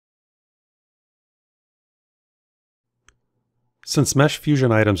Since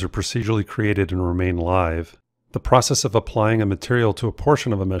MeshFusion items are procedurally created and remain live, the process of applying a material to a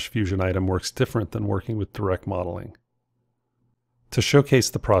portion of a MeshFusion item works different than working with direct modeling. To showcase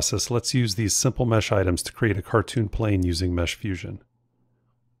the process, let's use these simple mesh items to create a cartoon plane using MeshFusion.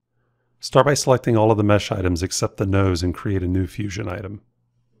 Start by selecting all of the mesh items except the nose and create a new fusion item.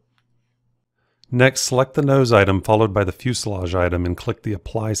 Next, select the nose item followed by the fuselage item and click the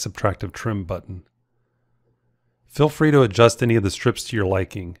Apply Subtractive Trim button. Feel free to adjust any of the strips to your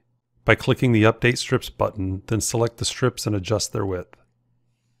liking. By clicking the Update Strips button, then select the strips and adjust their width.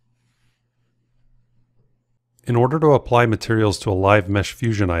 In order to apply materials to a live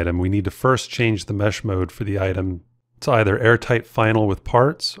MeshFusion item, we need to first change the mesh mode for the item to either Airtight Final with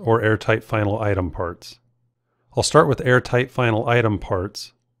Parts or Airtight Final Item Parts. I'll start with Airtight Final Item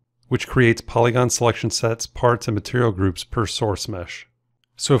Parts, which creates polygon selection sets, parts, and material groups per source mesh.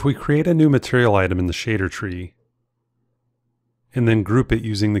 So if we create a new material item in the shader tree, and then group it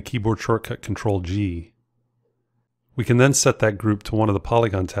using the keyboard shortcut Ctrl-G, we can then set that group to one of the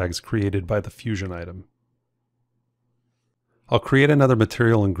polygon tags created by the fusion item. I'll create another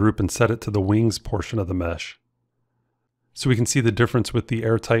material and group and set it to the wings portion of the mesh, so we can see the difference with the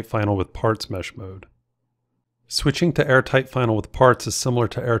Airtight Final with Parts mesh mode. Switching to Airtight Final with Parts is similar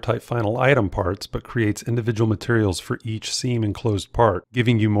to Airtight Final Item Parts, but creates individual materials for each seam enclosed part,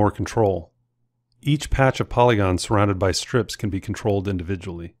 giving you more control. Each patch of polygons surrounded by strips can be controlled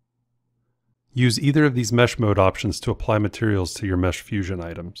individually. Use either of these mesh mode options to apply materials to your MeshFusion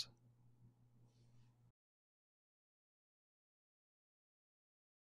items.